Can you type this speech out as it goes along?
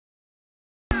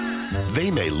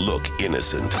They may look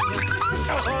innocent.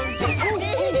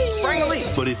 Sprang a leak.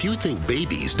 But if you think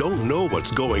babies don't know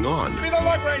what's going on, Give me the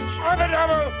lug wrench. On the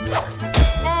double.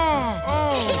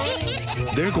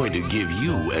 they're going to give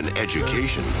you an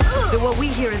education. What we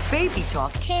hear is baby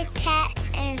talk. Tic-tac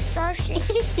and social.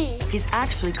 Is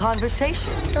actually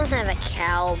conversation. Don't have a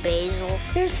cow, Basil.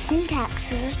 Your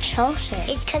syntax is atrocious.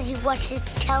 It's because he watches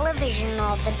television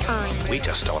all the time. We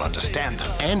just don't understand them.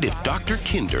 And if Dr.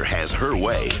 Kinder has her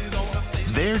way,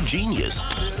 their genius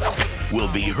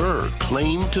will be her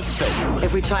claim to fame.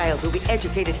 Every child will be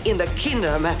educated in the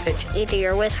Kinder method. Either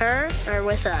you're with her or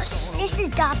with us. This is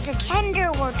Dr.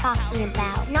 Kinder we're talking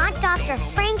about, not Dr.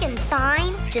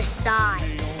 Frankenstein. Decide.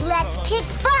 Let's kick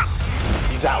butt.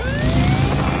 He's out.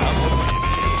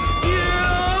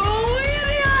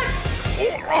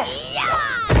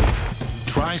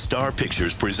 TriStar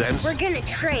Pictures presents We're gonna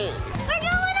train. We're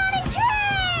going on a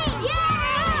train!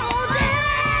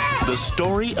 Yeah! the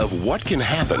story of what can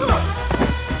happen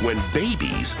when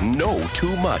babies know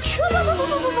too much,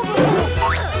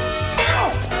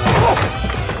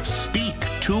 speak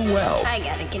too well, I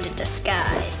gotta get a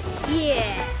disguise.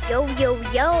 Yeah. Yo, yo,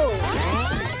 yo.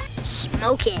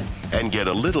 Smoking. and get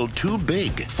a little too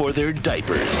big for their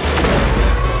diapers.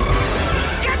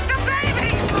 Get the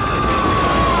baby!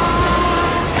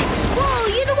 Whoa,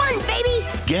 you're the one, baby!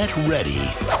 Get ready.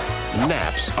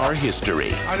 Naps are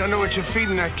history. I don't know what you're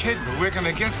feeding that kid, but we're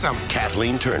gonna get some.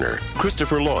 Kathleen Turner,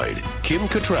 Christopher Lloyd, Kim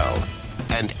Cattrall,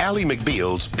 and Ally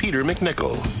McBeal's Peter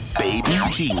McNichol. Baby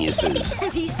geniuses.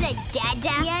 Have you said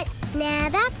Dada yet? Nah,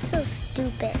 that's so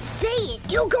stupid. Say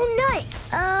it, you'll go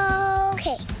nuts.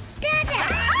 Okay.